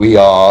We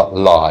are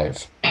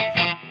live.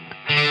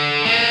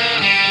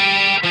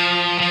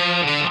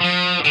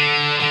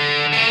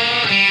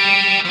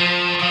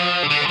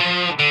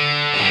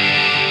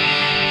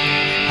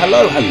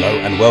 Hello,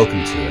 and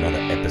welcome to another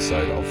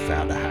episode of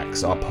Founder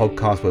Hacks, our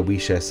podcast where we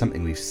share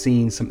something we've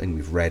seen, something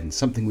we've read, and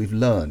something we've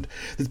learned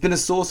that's been a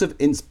source of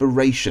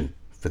inspiration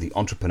for the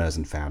entrepreneurs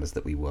and founders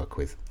that we work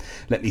with.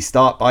 Let me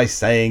start by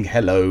saying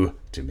hello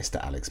to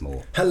Mr. Alex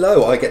Moore.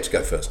 Hello, I get to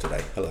go first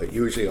today. Hello,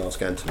 you usually ask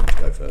Anthony to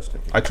go first.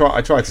 I try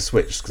to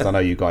switch because I know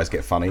you guys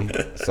get funny,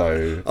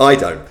 so... I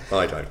don't.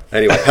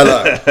 Anyway,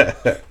 hello.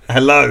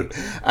 Hello,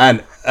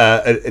 and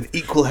an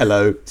equal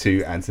hello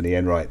to Anthony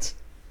Enright.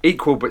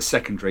 Equal but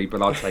secondary,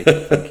 but I'll take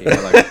it. Thank you.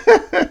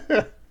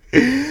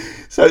 Hello.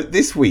 So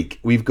this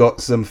week we've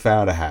got some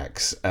founder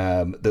hacks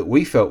that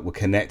we felt were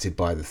connected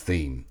by the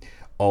theme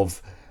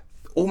of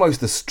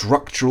almost the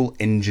structural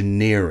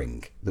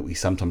engineering that we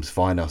sometimes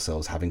find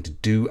ourselves having to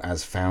do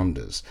as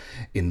founders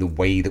in the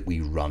way that we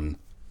run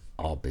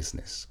our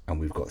business. And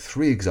we've got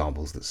 3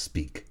 examples that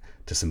speak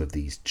to some of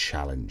these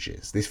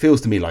challenges. This feels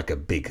to me like a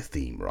big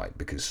theme, right?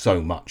 Because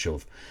so much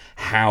of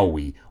how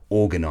we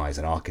organize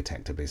and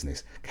architect a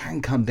business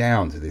can come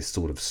down to this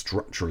sort of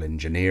structural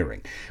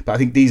engineering. But I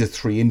think these are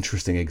 3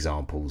 interesting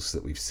examples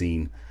that we've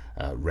seen,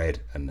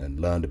 read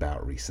and learned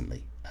about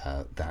recently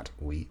that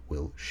we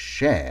will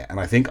share. And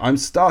I think I'm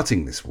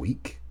starting this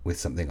week with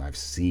something I've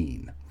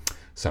seen.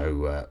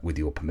 So with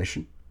your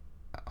permission,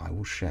 I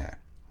will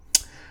share.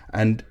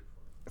 And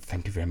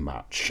thank you very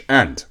much.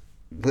 And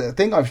the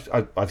thing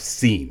I've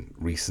seen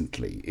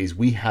recently is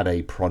we had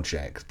a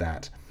project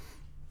that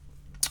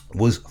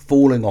was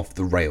falling off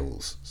the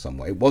rails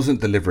somewhere. It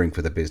wasn't delivering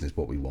for the business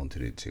what we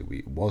wanted it to.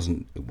 It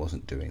wasn't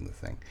doing the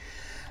thing.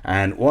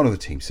 And one of the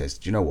team says,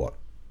 do you know what?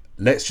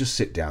 Let's just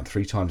sit down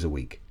 3 times a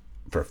week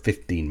for a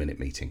 15-minute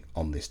meeting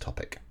on this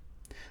topic.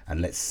 And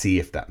let's see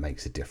if that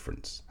makes a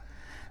difference.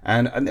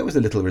 And there was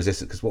a little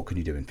resistance because what can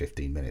you do in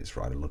 15 minutes,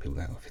 right? A lot of people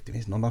go, 15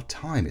 minutes is not enough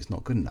time. It's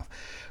not good enough.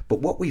 But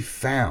what we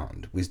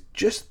found was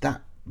just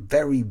that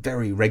very,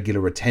 very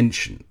regular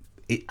attention.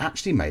 It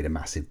actually made a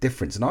massive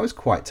difference. And I was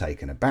quite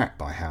taken aback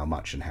by how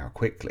much and how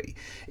quickly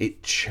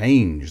it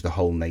changed the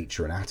whole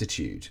nature and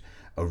attitude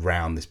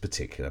around this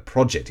particular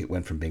project. It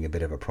went from being a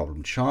bit of a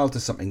problem child to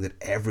something that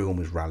everyone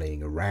was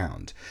rallying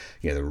around.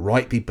 You know, the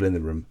right people in the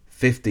room,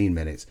 15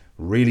 minutes,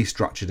 really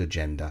structured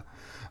agenda.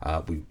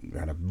 We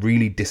had a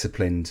really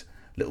disciplined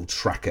little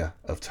tracker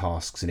of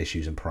tasks and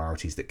issues and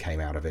priorities that came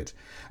out of it,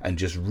 and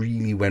just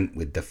really went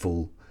with the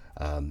full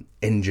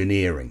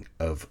engineering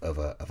of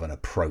an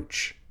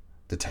approach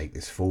to take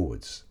this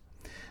forwards.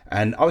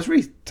 And I was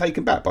really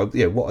taken back by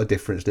what a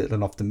difference little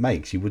and often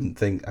makes. You wouldn't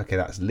think, okay,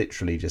 that's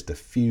literally just a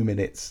few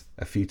minutes,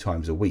 a few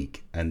times a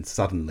week, and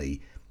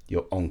suddenly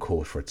you're on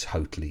course for a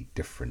totally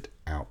different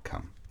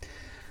outcome.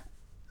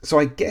 So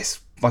I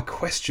guess my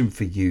question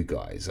for you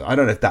guys, I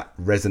don't know if that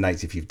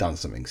resonates if you've done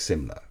something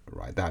similar,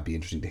 right? That'd be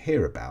interesting to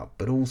hear about.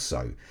 But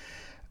also,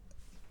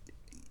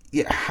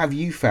 have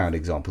you found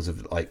examples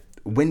of, like,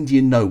 when do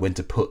you know when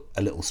to put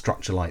a little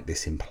structure like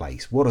this in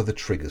place? What are the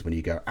triggers when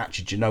you go,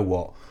 actually, do you know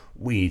what?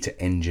 We need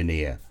to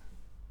engineer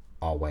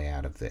our way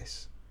out of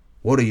this.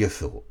 What are your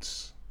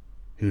thoughts?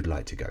 Who'd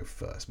like to go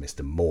first?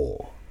 Mr.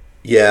 Moore.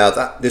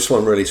 Yeah, this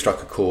one really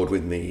struck a chord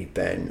with me,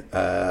 Ben.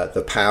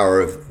 The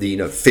power of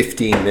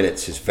 15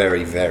 minutes is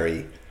very,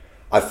 very...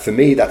 for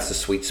me, that's the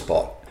sweet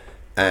spot.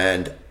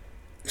 And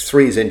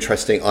 3 is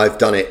interesting. I've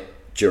done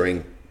it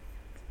during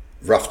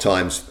rough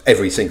times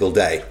every single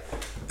day.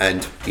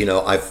 And,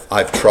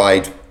 I've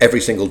tried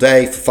every single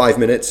day for 5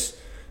 minutes.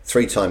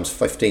 3 times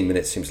 15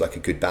 minutes seems like a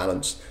good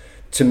balance.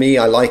 To me,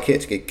 I like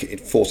it. It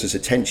forces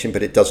attention,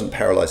 but it doesn't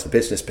paralyze the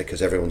business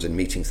because everyone's in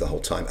meetings the whole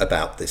time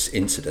about this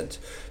incident.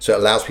 So it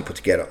allows people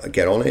to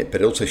get on it,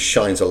 but it also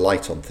shines a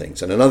light on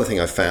things. And another thing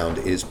I found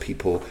is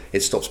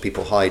it stops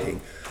people hiding.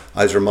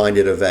 I was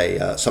reminded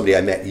of somebody I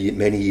met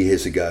many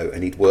years ago,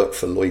 and he'd worked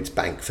for Lloyds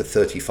Bank for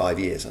 35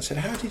 years. I said,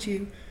 how did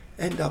you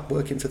end up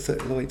working for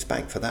Lloyds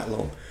Bank for that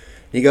long?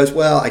 And he goes,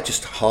 well, I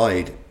just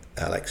hide,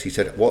 Alex. He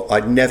said, well,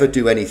 I'd never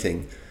do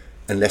anything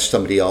unless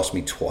somebody asked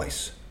me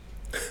twice.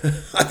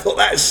 I thought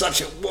that is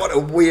what a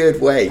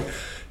weird way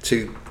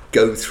to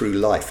go through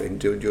life and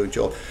do your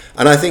job.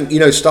 And I think,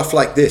 stuff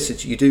like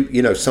this, you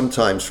do,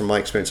 sometimes from my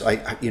experience,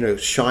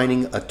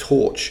 shining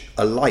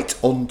a light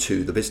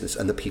onto the business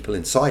and the people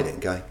inside it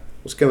and going,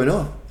 what's going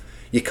on?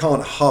 You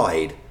can't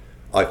hide,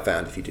 I've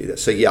found, if you do that.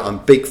 So yeah, I'm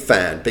big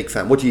fan.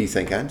 What do you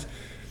think, Ant?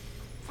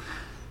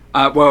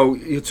 Well,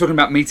 you're talking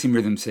about meeting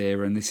rhythms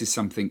here, and this is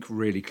something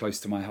really close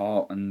to my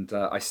heart. And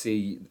I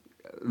see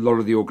a lot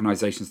of the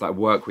organisations that I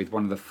work with,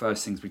 one of the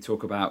first things we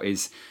talk about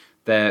is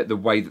the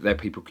way that their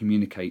people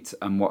communicate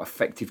and what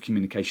effective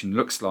communication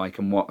looks like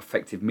and what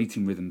effective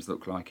meeting rhythms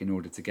look like in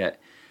order to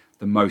get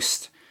the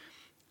most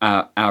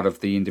out of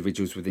the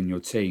individuals within your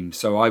team.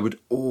 So I would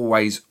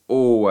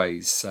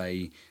always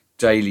say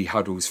daily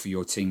huddles for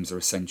your teams are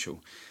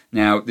essential.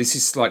 Now, this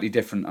is slightly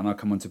different, and I'll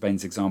come on to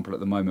Ben's example at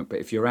the moment, but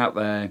if you're out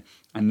there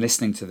and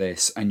listening to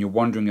this and you're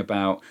wondering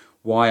about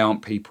why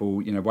aren't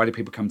people, why do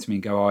people come to me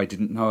and go, oh, I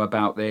didn't know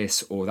about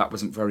this, or that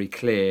wasn't very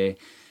clear?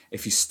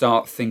 If you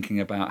start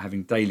thinking about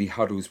having daily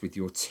huddles with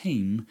your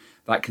team,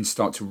 that can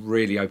start to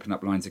really open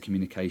up lines of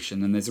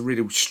communication. And there's a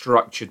really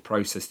structured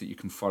process that you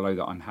can follow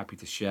that I'm happy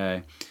to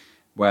share,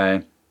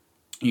 where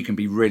you can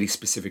be really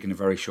specific in a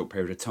very short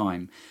period of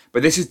time.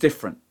 But this is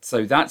different.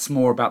 So that's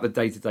more about the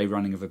day-to-day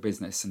running of a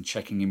business and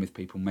checking in with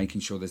people,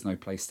 making sure there's no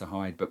place to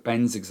hide. But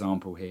Ben's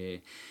example here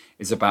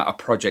is about a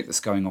project that's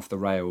going off the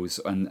rails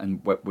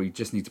and what we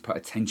just need to put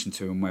attention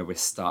to and where we're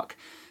stuck.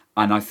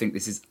 And I think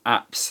this is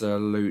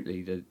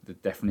absolutely the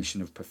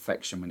definition of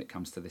perfection when it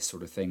comes to this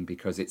sort of thing,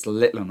 because it's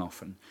little and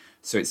often.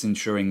 So it's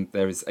ensuring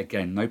there is,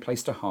 again, no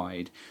place to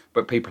hide,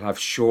 but people have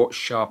short,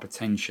 sharp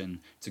attention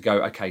to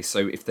go, okay,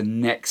 so if the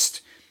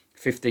next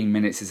 15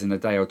 minutes is in a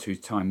day or two's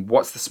time,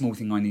 what's the small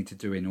thing I need to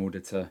do in order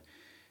to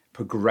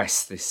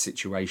progress this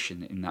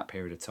situation in that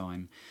period of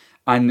time?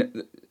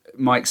 And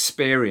my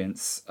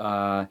experience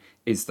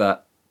is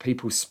that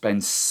people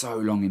spend so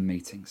long in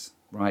meetings,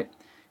 right?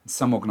 In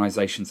some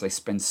organizations, they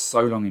spend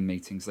so long in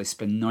meetings. They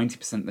spend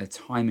 90% of their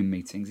time in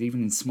meetings,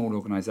 even in small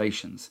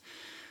organizations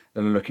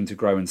that are looking to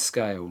grow and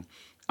scale.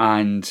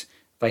 And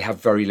they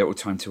have very little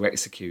time to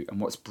execute.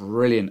 And what's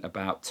brilliant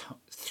about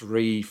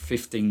 3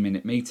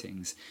 15-minute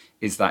meetings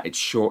is that it's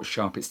short,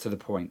 sharp, it's to the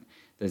point.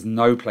 There's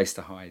no place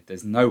to hide.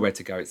 There's nowhere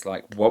to go. It's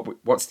like,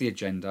 what's the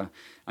agenda?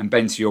 And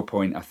Ben, to your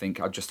point, I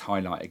think I'll just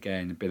highlight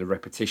again a bit of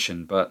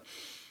repetition, but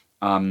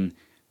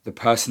the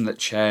person that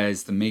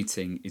chairs the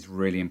meeting is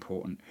really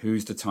important.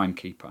 Who's the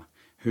timekeeper?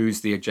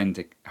 Who's the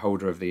agenda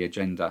holder of the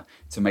agenda,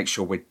 to make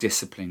sure we're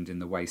disciplined in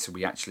the way so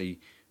we actually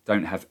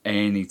don't have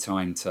any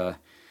time to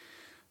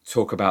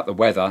talk about the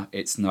weather.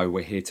 It's no,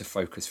 we're here to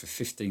focus for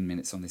 15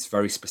 minutes on this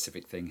very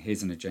specific thing.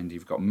 Here's an agenda.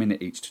 You've got a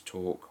minute each to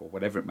talk, or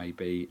whatever it may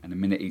be, and a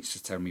minute each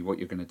to tell me what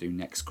you're going to do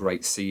next.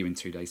 Great. See you in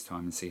 2 days'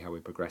 time and see how we're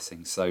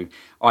progressing. So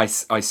I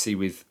see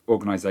with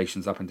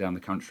organisations up and down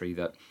the country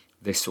that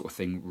this sort of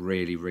thing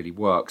really, really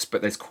works,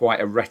 but there's quite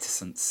a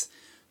reticence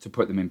to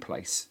put them in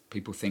place.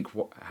 People think,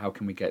 how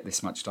can we get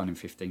this much done in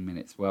 15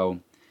 minutes? Well,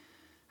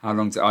 I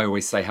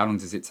always say, how long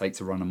does it take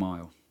to run a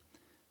mile,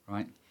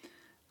 right?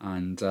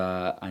 And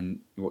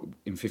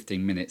in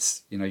 15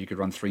 minutes, you could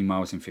run 3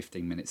 miles in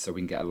 15 minutes, so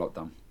we can get a lot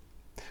done.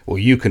 Well,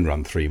 you can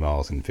run 3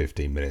 miles in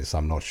 15 minutes.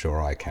 I'm not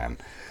sure I can.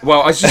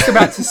 Well, I was just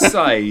about to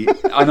say,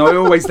 and I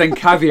always then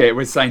caveat it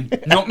with saying,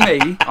 not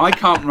me, I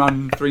can't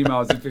run 3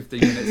 miles in 15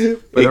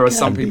 minutes, but there are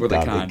some people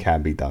that can. It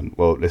can be done.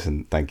 Well,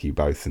 listen, thank you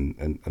both,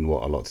 and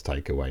what a lot to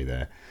take away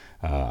there.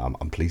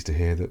 I'm pleased to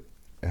hear that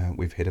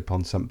we've hit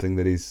upon something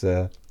that is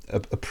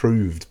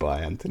approved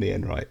by Anthony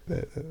Enright,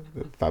 the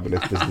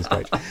fabulous business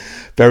coach.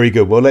 Very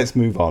good. Well, let's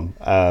move on.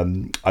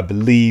 I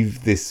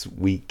believe this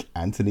week,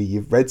 Anthony,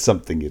 you've read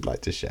something you'd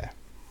like to share.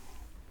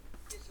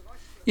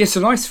 Yeah,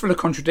 so life's full of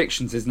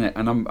contradictions, isn't it?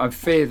 And I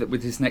fear that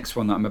with this next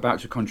one that I'm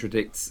about to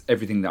contradict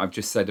everything that I've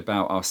just said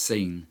about our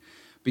scene.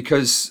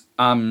 Because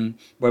where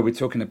we're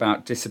talking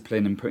about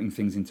discipline and putting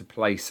things into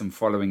place and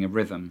following a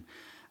rhythm.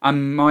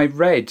 And my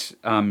read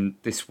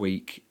this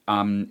week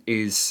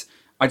is,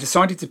 I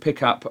decided to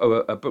pick up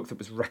a book that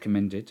was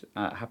recommended,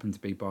 happened to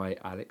be by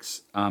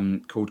Alex,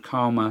 called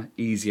Calmer,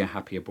 Easier,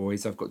 Happier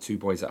Boys. I've got 2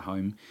 boys at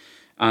home.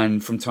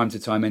 And from time to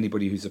time,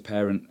 anybody who's a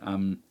parent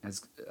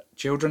has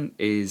children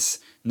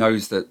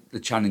knows that the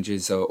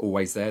challenges are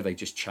always there. They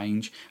just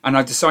change. And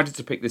I decided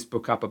to pick this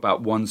book up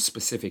about one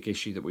specific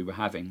issue that we were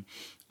having.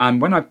 And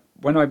when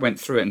I went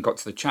through it and got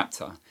to the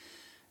chapter,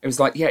 it was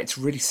like, yeah, it's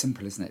really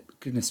simple, isn't it?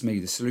 Goodness me,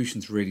 the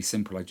solution's really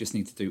simple. I just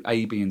need to do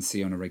A, B, and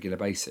C on a regular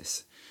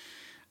basis.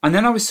 And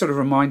then I was sort of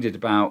reminded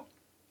about,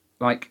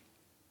 like,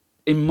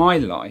 in my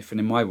life and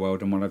in my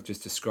world and what I've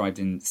just described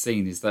in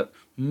scene is that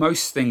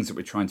most things that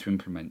we're trying to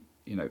implement,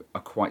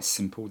 are quite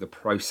simple. The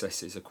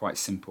processes are quite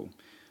simple.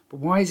 But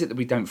why is it that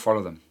we don't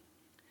follow them?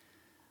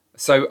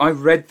 So I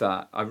read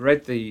that. I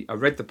read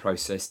the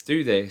process.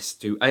 Do this,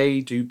 do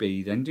A, do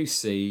B, then do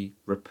C,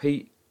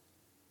 repeat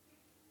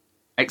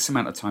X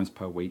amount of times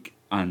per week,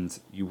 and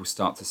you will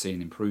start to see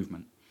an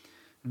improvement.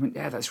 I went,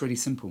 yeah, that's really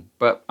simple.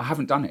 But I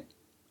haven't done it.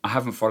 I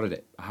haven't followed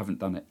it. I haven't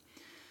done it.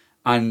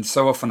 And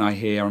so often I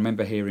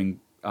remember hearing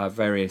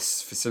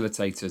various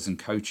facilitators and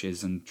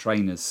coaches and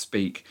trainers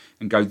speak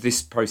and go,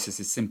 this process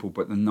is simple,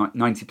 but the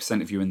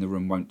 90% of you in the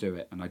room won't do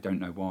it. And I don't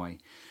know why.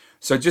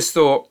 So I just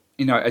thought,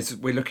 as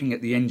we're looking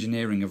at the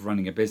engineering of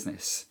running a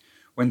business,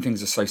 when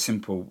things are so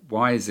simple,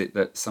 why is it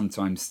that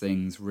sometimes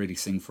things really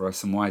sing for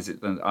us? And why is it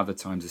that other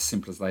times, as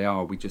simple as they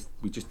are, we just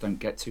don't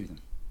get to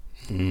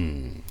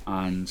them?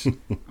 And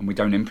we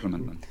don't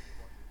implement them.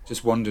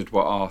 Just wondered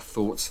what our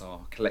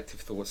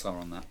collective thoughts are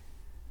on that.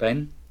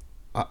 Ben?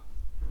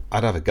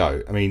 I'd have a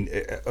go. I mean,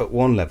 at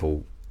one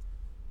level,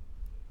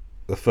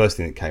 the first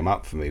thing that came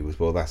up for me was,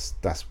 well, that's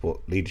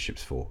what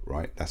leadership's for,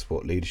 right? That's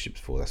what leadership's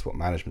for. That's what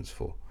management's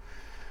for.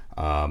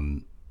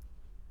 In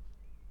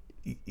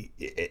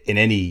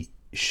any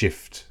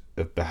shift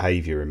of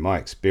behavior, in my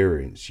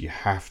experience, you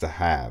have to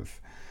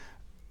have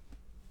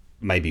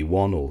maybe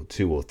 1 or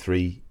 2 or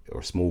 3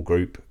 or a small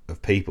group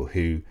of people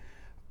who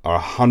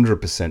are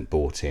 100%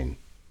 bought in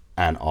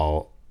and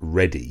are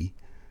ready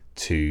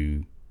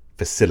to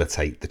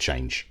facilitate the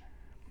change,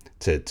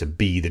 to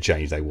be the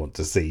change they want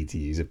to see, to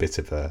use a bit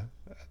of a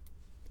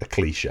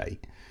cliche.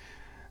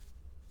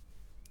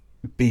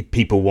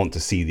 People want to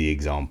see the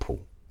example,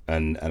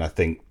 and I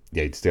think,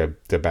 to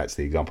go back to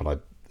the example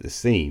I've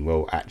seen,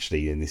 well,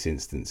 actually in this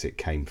instance it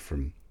came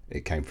from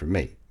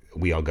me.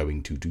 We are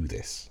going to do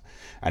this,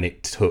 and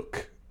it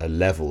took a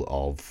level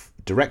of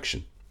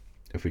direction.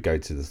 If we go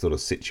to the sort of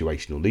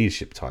situational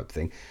leadership type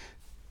thing,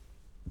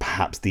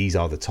 perhaps these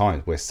are the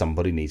times where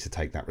somebody needs to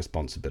take that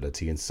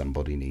responsibility and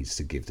somebody needs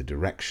to give the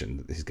direction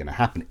that this is going to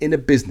happen in a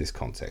business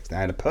context.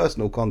 Now, in a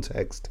personal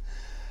context,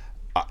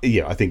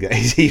 I think that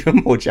is even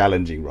more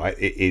challenging, right?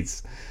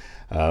 It's,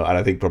 and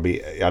I think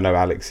probably, I know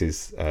Alex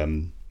is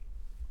a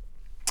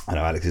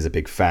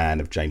big fan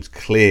of James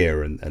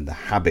Clear and the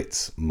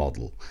habits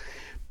model,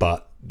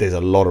 but there's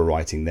a lot of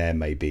writing there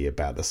maybe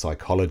about the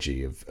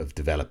psychology of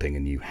developing a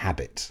new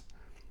habit.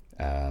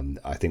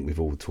 I think we've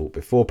all talked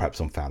before, perhaps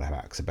on Founder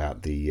Hacks,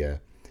 about the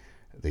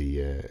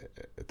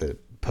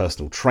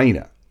personal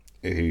trainer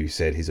who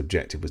said his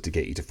objective was to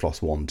get you to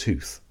floss one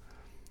tooth.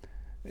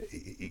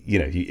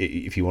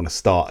 If you want to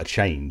start a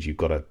change, you've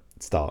got to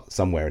start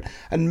somewhere,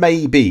 and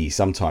maybe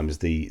sometimes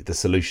the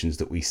solutions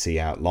that we see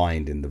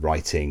outlined in the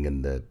writing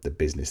and the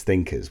business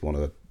thinkers, one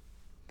of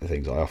the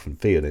things I often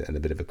feel, and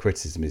a bit of a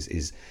criticism,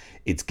 is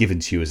it's given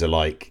to you as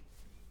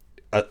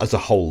a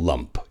whole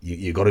lump.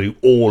 You've got to do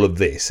all of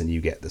this and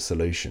you get the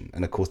solution.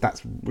 And of course,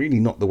 that's really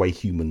not the way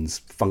humans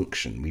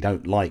function. We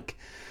don't like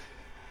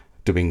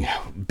doing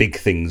big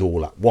things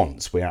all at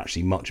once. We're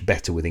actually much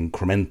better with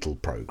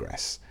incremental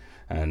progress.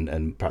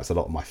 And perhaps a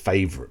lot of my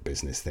favourite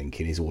business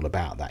thinking is all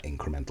about that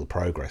incremental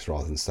progress,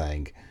 rather than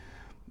saying,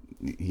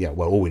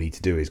 all we need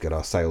to do is get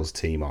our sales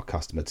team, our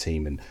customer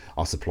team, and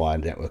our supplier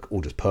network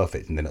all just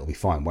perfect, and then it'll be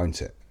fine,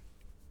 won't it?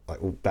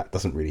 That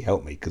doesn't really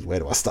help me, because where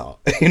do I start?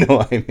 You know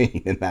what I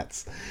mean? And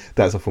that's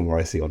often where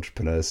I see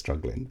entrepreneurs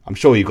struggling. I'm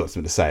sure you've got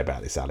something to say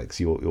about this, Alex.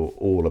 You're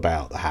all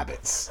about the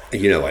habits. I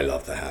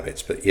love the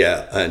habits, but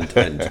I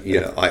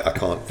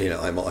can't.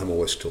 I'm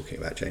always talking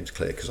about James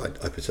Clear because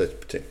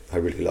I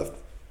really love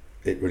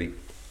it. Really,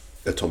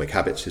 Atomic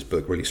Habits, his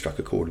book, really struck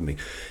a chord with me.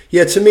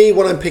 Yeah, to me,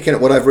 what I'm picking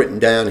up, what I've written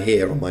down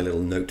here on my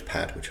little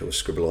notepad, which I will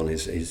scribble on,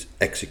 is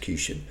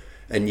execution.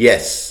 And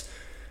yes,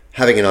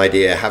 having an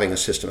idea, having a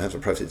system, having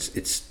a process,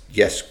 it's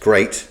yes,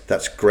 great.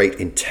 That's great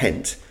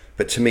intent.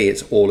 But to me,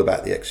 it's all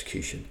about the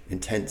execution.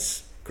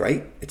 Intent's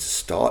great. It's a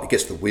start. It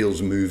gets the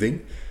wheels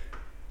moving.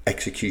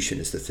 Execution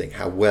is the thing,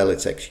 how well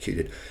it's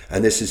executed.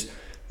 And this is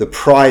the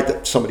pride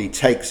that somebody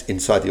takes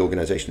inside the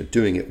organization of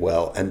doing it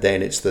well. And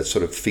then it's the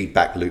sort of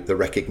feedback loop, the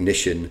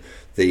recognition,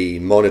 the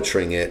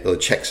monitoring it, the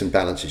checks and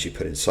balances you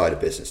put inside a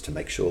business to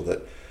make sure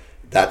that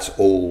that's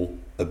all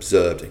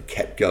observed and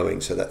kept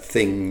going, so that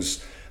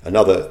things...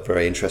 Another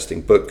very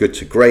interesting book, Good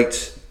to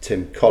Great,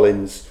 Tim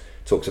Collins,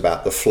 talks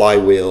about the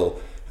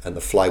flywheel and the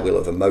flywheel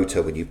of a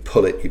motor. When you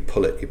pull it,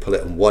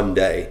 and one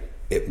day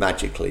it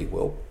magically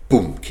will,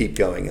 boom, keep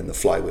going, and the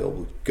flywheel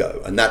will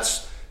go. And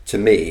that's, to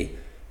me,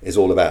 is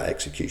all about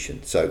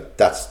execution. So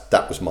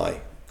that was my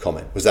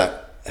comment. Was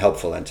that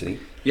helpful, Anthony?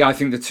 Yeah, I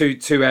think the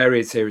two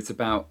areas here, it's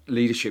about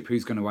leadership.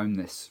 Who's going to own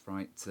this,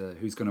 right?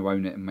 Who's going to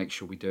own it and make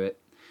sure we do it?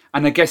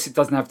 And I guess it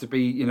doesn't have to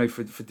be,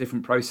 for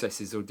different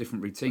processes or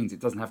different routines. It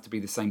doesn't have to be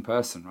the same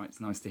person, right?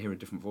 It's nice to hear a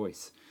different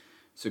voice.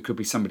 So it could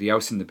be somebody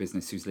else in the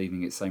business who's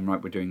leading it, saying,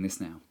 right, we're doing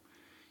this now,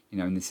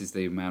 and this is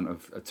the amount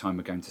of time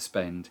we're going to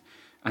spend.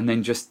 And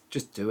then just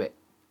do it,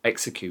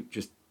 execute,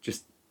 just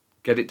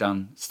get it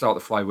done, start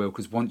the flywheel,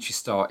 because once you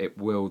start,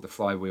 once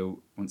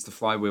the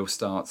flywheel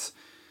starts,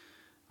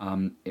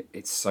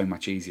 it's so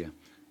much easier.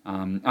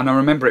 And I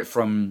remember it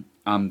from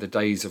the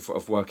days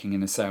of working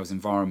in a sales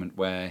environment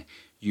where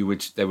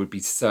there would be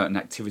certain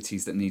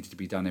activities that needed to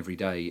be done every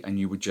day, and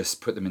you would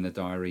just put them in the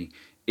diary.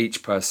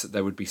 Each person,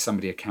 there would be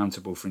somebody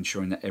accountable for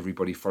ensuring that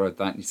everybody followed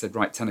that. And you said,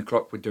 right, 10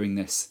 o'clock, we're doing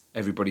this.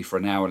 Everybody for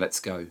an hour, let's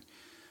go.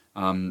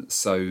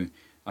 So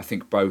I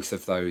think both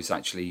of those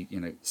actually,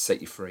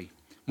 set you free.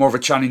 More of a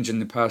challenge in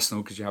the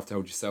personal, because you have to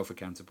hold yourself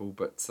accountable.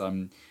 But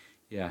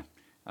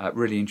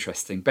really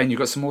interesting. Ben, you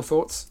got some more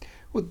thoughts?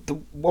 Well, the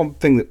one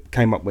thing that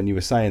came up when you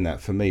were saying that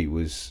for me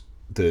was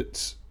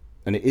that,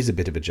 and it is a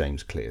bit of a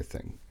James Clear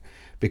thing,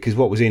 because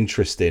what was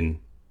interesting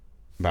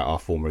about our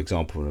former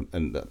example,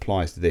 and that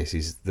applies to this,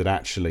 is that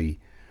actually,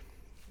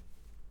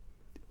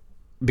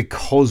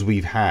 because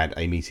we've had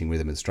a meeting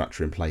rhythm and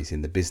structure in place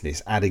in the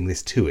business, adding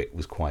this to it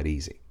was quite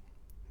easy.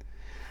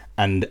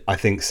 And I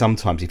think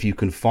sometimes if you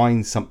can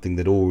find something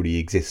that already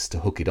exists to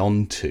hook it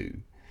onto,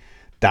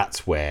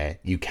 that's where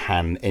you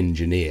can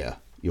engineer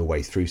your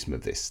way through some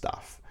of this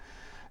stuff.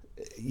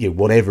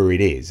 Whatever it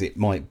is, it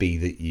might be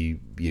that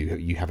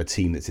you have a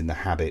team that's in the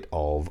habit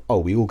of,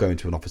 we all go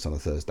into an office on a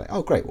Thursday.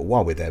 Oh, great. Well,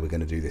 while we're there, we're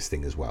going to do this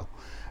thing as well.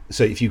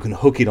 So if you can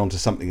hook it onto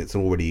something that's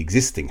an already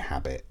existing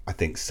habit, I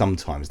think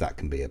sometimes that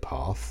can be a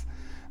path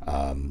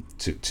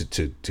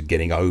to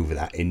getting over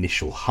that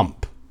initial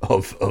hump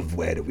of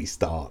where do we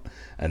start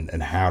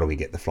and how do we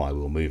get the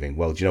flywheel moving.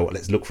 Well, do you know what?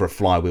 Let's look for a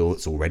flywheel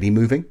that's already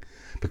moving,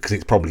 because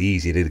it's probably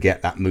easier to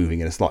get that moving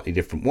in a slightly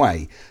different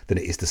way than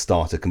it is to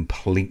start a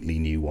completely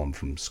new one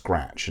from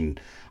scratch. And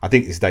I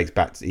think this dates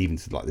back to even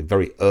to like the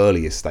very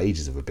earliest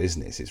stages of a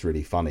business. It's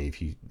really funny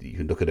if you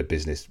can look at a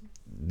business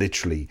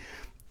literally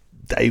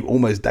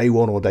almost day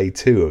one or day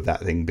two of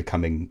that thing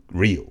becoming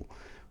real.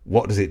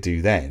 What does it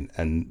do then?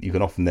 And you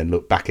can often then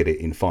look back at it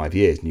in 5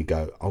 years and you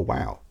go, oh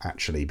wow,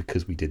 actually,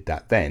 because we did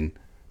that then,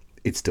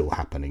 it's still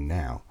happening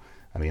now.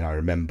 I mean, I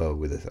remember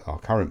with our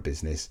current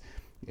business,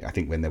 I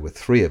think when there were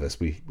 3 of us,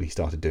 we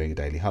started doing a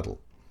daily huddle.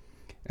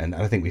 And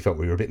I think we felt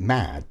we were a bit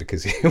mad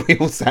because we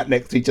all sat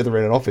next to each other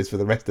in an office for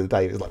the rest of the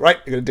day. It was like, right,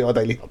 we're going to do our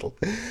daily huddle.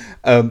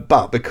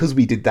 But because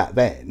we did that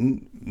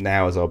then,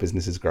 now as our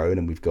business has grown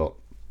and we've got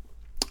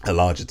a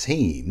larger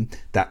team,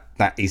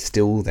 that is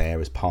still there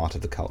as part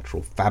of the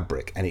cultural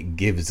fabric, and it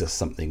gives us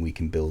something we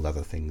can build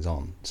other things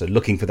on. So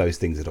looking for those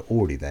things that are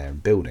already there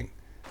and building,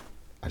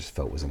 I just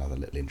felt was another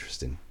little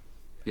interesting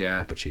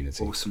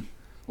opportunity. Awesome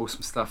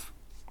stuff.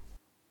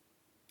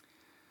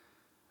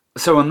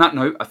 So on that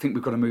note, I think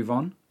we've got to move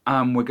on.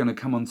 We're going to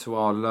come on to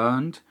our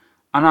learned.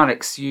 And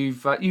Alex,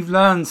 you've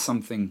learned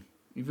something.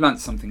 You've learned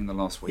something in the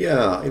last week.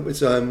 Yeah, it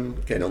was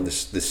again on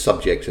this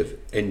subject of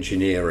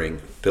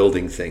engineering,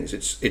 building things.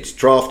 It's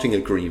drafting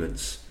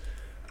agreements,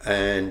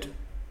 and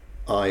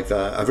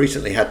I've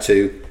recently had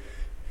to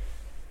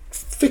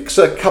fix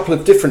a couple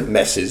of different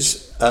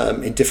messes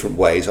in different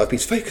ways. I've been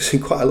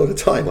focusing quite a lot of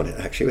time on it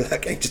actually,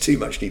 without getting into too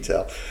much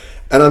detail,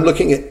 and I'm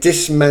looking at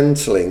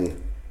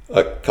dismantling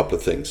a couple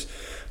of things,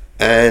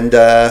 and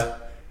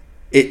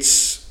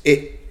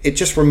it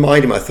just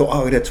reminded me. I thought,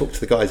 I'm going to talk to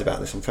the guys about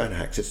this on Founder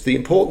Hacks. It's the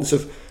importance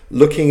of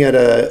looking at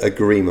an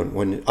agreement.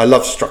 When I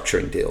love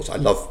structuring deals, I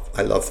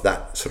love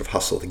that sort of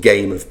hustle, the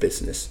game of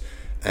business,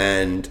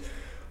 and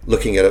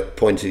looking at a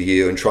point of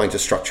view and trying to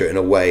structure it in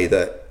a way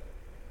that,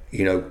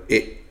 you know,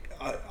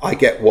 I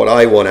get what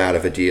I want out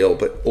of a deal,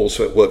 but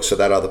also it works for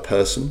that other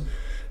person,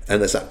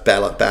 and there's that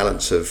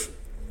balance of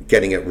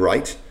getting it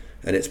right,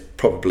 and it's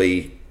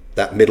probably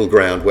that middle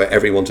ground where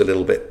everyone's a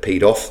little bit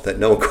peed off that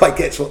no one quite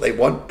gets what they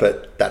want,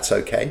 but that's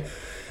okay.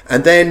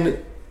 And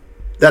then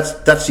that's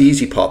the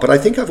easy part. But I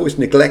think I've always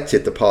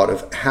neglected the part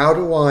of how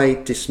do I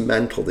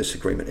dismantle this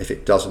agreement if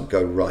it doesn't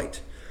go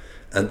right?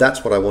 And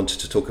that's what I wanted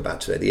to talk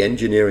about today, the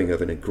engineering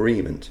of an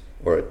agreement,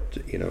 or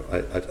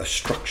a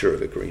structure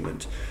of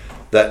agreement,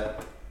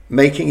 that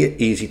making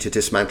it easy to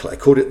dismantle. I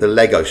called it the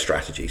Lego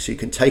strategy. So you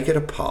can take it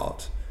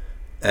apart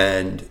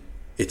and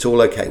it's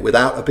all okay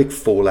without a big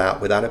fallout,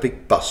 without a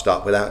big bust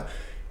up, without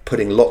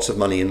putting lots of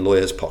money in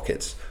lawyers'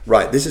 pockets.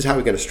 Right, this is how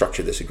we're going to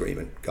structure this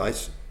agreement,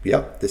 guys.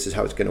 Yep, this is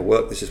how it's going to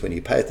work. This is when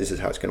you pay it. This is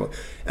how it's going to work.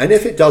 And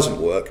if it doesn't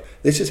work,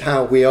 this is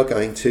how we are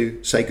going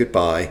to say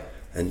goodbye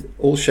and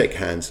all shake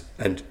hands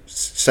and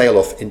sail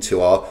off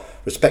into our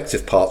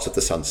respective parts of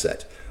the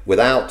sunset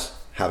without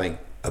having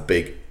a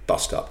big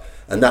bust up.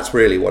 And that's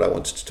really what I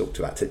wanted to talk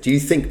about. Do you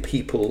think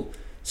people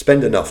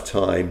spend enough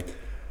time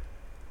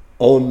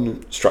on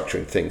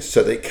structuring things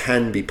so they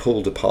can be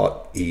pulled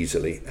apart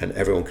easily and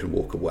everyone can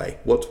walk away?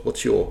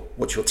 What's your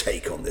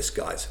take on this,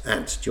 guys?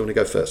 Ant, do you want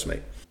to go first,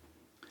 mate?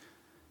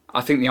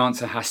 I think the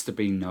answer has to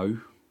be no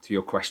to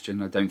your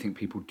question. I don't think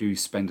people do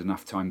spend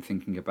enough time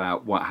thinking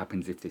about what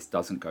happens if this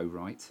doesn't go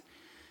right,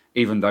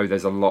 even though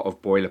there's a lot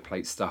of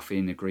boilerplate stuff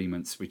in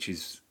agreements which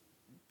is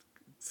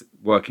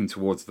working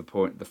towards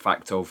the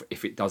fact of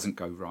if it doesn't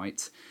go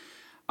right.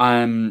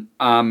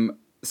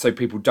 So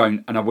people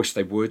don't, and I wish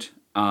they would.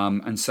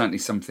 And certainly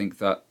something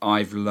that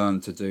I've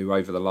learned to do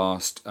over the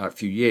last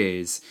few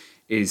years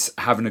is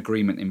have an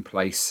agreement in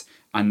place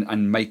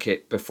and make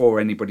it, before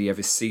anybody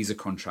ever sees a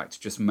contract,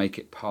 just make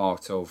it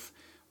part of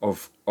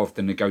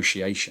the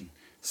negotiation.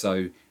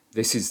 So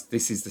this is the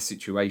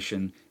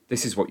situation.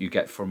 This is what you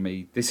get from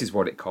me. This is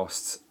what it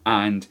costs.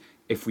 And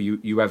if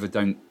you ever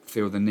don't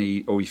feel the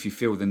need, or if you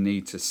feel the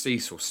need to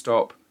cease or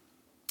stop,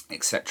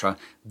 etc.,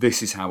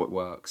 this is how it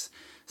works.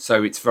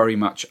 So it's very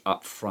much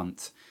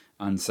upfront.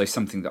 And so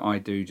something that I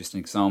do, just an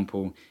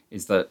example,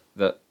 is that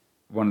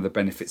one of the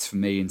benefits for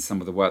me in some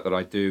of the work that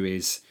I do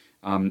is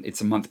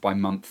it's a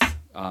month-by-month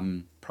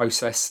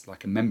process,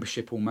 like a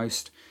membership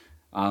almost.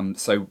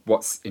 So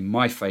what's in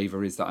my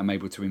favour is that I'm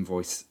able to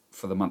invoice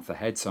for the month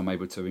ahead. So I'm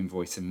able to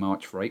invoice in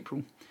March for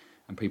April,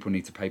 and people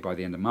need to pay by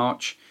the end of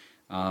March.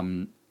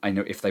 I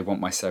know if they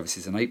want my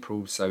services in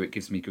April, so it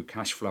gives me good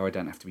cash flow. I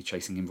don't have to be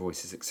chasing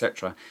invoices,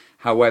 etc.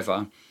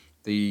 However,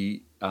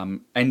 the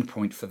end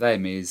point for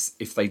them is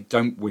if they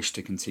don't wish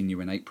to continue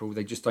in April,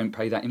 they just don't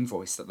pay that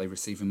invoice that they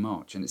receive in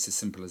March, and it's as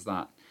simple as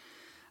that.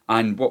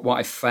 And what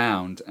I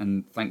found,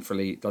 and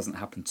thankfully it doesn't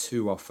happen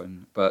too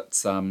often,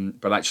 but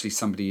actually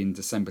somebody in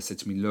December said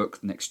to me,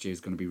 look, next year is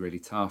going to be really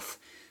tough.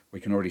 We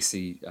can already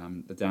see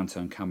the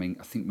downturn coming.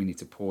 I think we need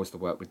to pause the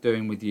work we're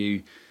doing with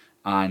you,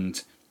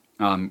 and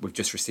we've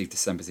just received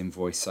December's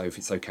invoice, so if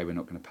it's okay, we're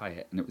not going to pay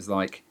it. And it was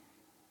like,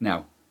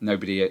 no,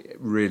 nobody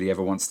really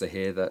ever wants to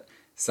hear that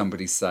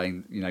somebody's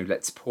saying,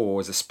 let's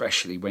pause,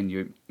 especially when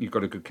you've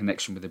got a good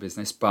connection with the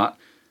business. But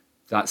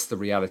That's the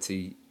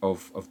reality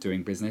of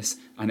doing business.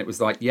 And it was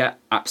like, yeah,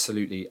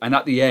 absolutely. And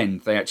at the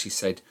end, they actually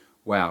said,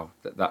 wow,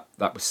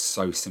 that was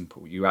so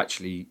simple. You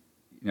actually,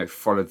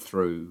 followed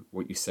through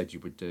what you said you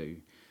would do.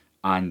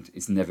 And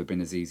it's never been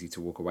as easy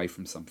to walk away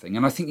from something.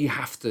 And I think you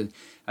have to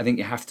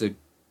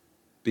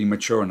be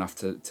mature enough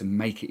to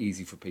make it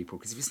easy for people.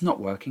 Because if it's not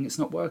working, it's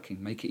not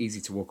working. Make it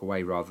easy to walk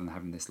away rather than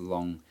having this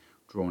long,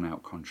 drawn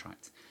out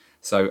contract.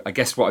 So I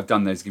guess what I've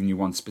done there is given you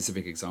one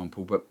specific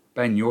example. But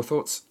Ben, your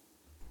thoughts?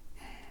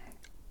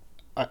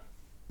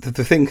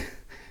 The thing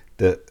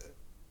that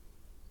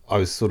I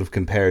was sort of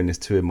comparing this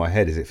to in my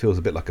head is it feels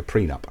a bit like a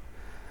prenup.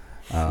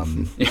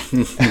 And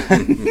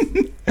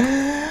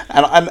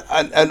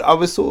I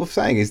was sort of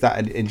saying, is that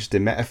an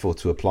interesting metaphor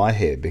to apply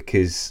here?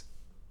 Because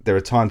there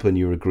are times when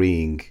you're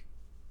agreeing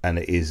and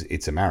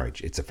it's a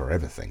marriage, it's a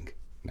forever thing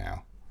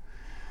now.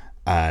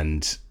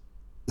 And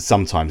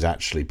sometimes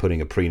actually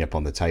putting a prenup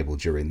on the table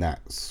during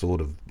that sort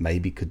of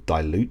maybe could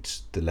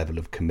dilute the level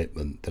of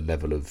commitment, the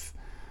level of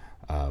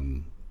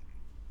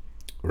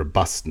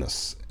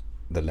robustness,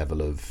 the level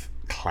of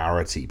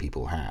clarity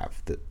people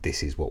have that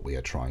this is what we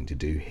are trying to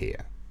do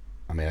here.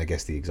 I mean, I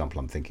guess the example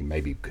I'm thinking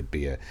maybe could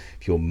be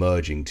if you're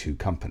merging two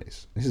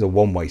companies. This is a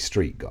one-way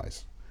street,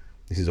 guys.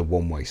 This is a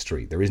one-way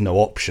street. There is no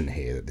option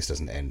here that this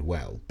doesn't end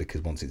well,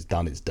 because once it's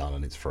done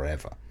and it's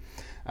forever.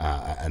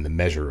 And the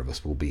measure of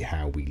us will be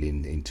how we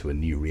lean into a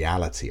new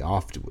reality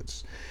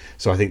afterwards.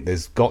 So I think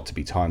there's got to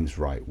be times,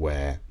 right,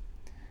 where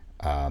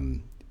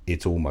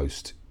it's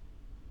almost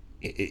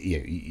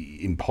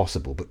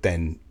impossible. But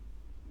then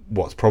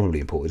what's probably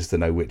important is to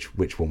know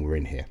which one we're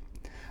in here.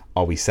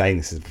 Are we saying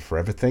this is a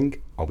forever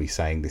thing? Are we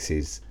saying this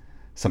is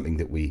something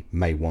that we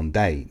may one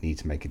day need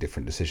to make a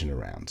different decision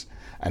around?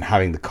 And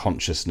having the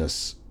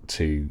consciousness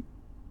to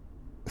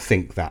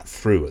think that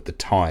through at the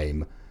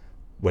time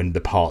when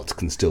the parts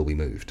can still be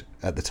moved,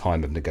 at the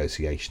time of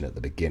negotiation at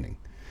the beginning.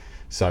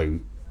 So,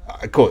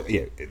 of course,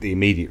 the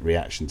immediate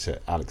reaction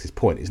to Alex's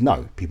point is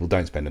no, people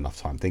don't spend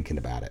enough time thinking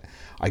about it.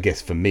 I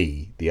guess for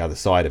me, the other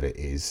side of it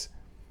is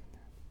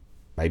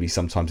maybe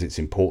sometimes it's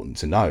important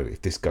to know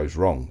if this goes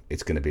wrong,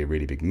 it's going to be a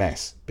really big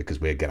mess,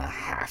 because we're going to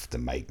have to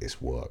make this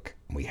work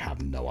and we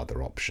have no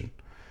other option.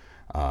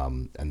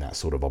 And that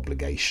sort of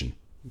obligation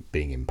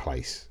being in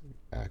place,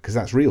 because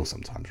that's real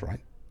sometimes, right?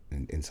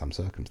 In some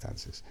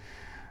circumstances.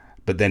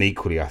 But then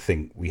equally, I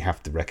think we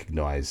have to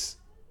recognise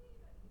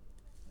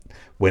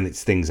when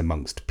it's things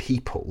amongst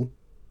people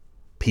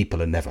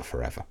are never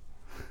forever.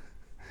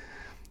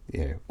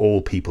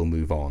 All people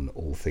move on,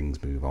 all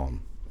things move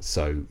on.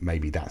 So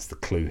maybe that's the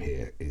clue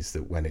here, is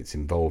that when it's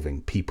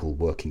involving people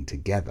working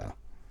together,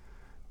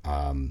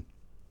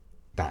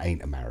 that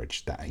ain't a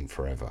marriage, that ain't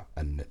forever,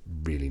 and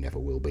really never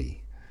will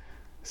be.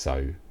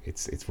 So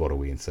it's what are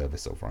we in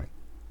service of, right?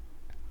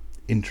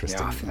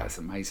 Interesting. Yeah, I think that's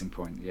an amazing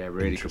point. Yeah,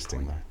 really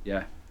interesting good point.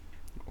 Yeah.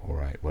 All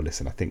right. Well,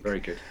 listen, I think very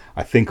good.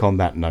 I think on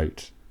that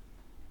note,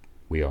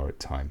 we are at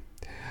time.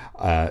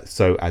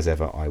 So as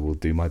ever, I will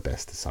do my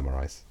best to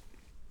summarise.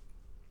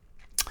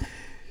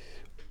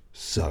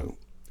 So,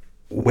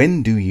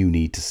 when do you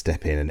need to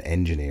step in and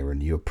engineer a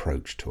new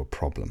approach to a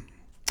problem?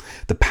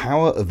 The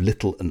power of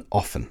little and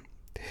often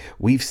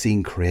we've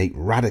seen create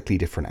radically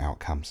different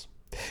outcomes.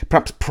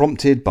 Perhaps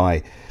prompted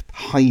by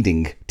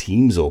hiding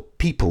teams or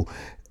people.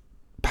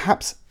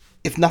 Perhaps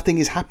if nothing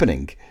is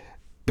happening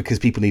because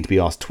people need to be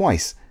asked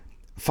twice,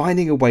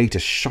 finding a way to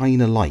shine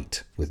a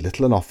light with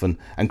little and often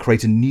and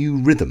create a new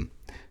rhythm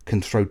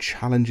can throw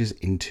challenges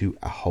into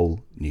a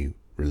whole new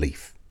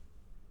relief.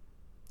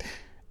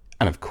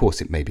 And of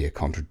course it may be a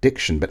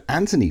contradiction, but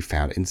Anthony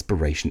found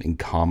inspiration in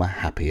calmer,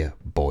 happier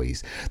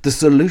boys. The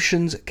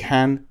solutions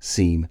can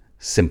seem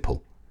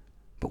simple,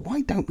 but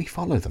why don't we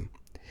follow them?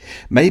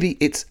 Maybe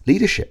it's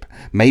leadership.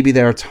 Maybe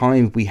there are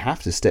times we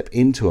have to step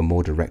into a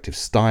more directive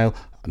style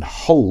and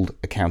hold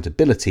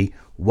accountability,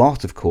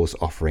 whilst of course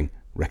offering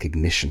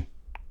recognition.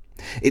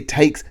 It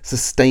takes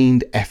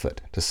sustained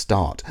effort to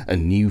start a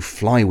new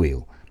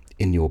flywheel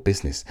in your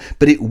business,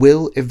 but it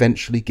will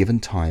eventually, given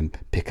time,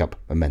 pick up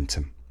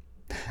momentum.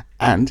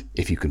 And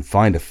if you can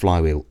find a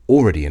flywheel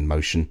already in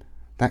motion,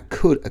 that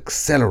could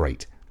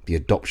accelerate the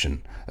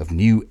adoption of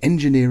new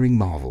engineering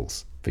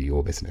marvels for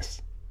your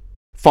business.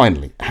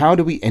 Finally, how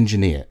do we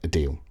engineer a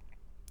deal?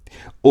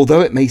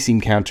 Although it may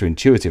seem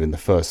counterintuitive in the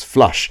first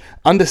flush,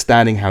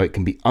 understanding how it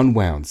can be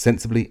unwound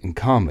sensibly and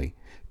calmly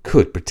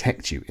could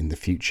protect you in the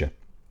future.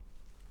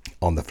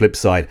 On the flip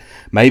side,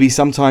 maybe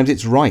sometimes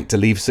it's right to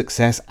leave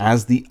success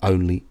as the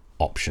only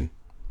option.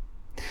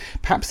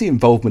 Perhaps the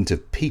involvement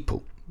of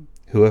people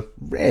who are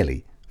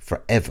rarely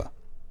forever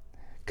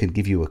can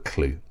give you a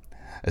clue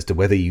as to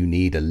whether you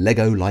need a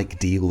Lego-like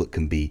deal that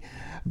can be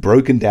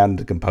broken down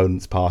into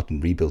components part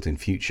and rebuilt in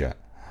future,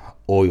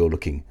 or you're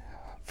looking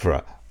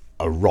for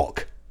a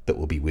rock that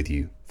will be with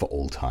you for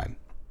all time.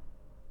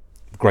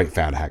 Great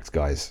founder hacks,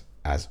 guys,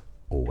 as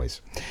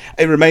always.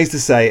 It remains to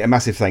say a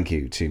massive thank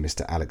you to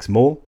Mr. Alex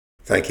Moore.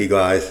 Thank you,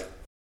 guys.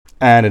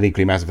 And an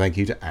equally massive thank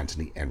you to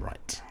Anthony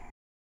Enright.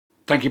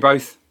 Thank you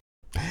both.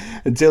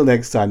 Until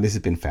next time, this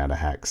has been Founder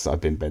Hacks.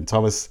 I've been Ben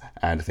Thomas,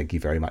 and thank you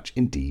very much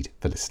indeed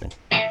for listening.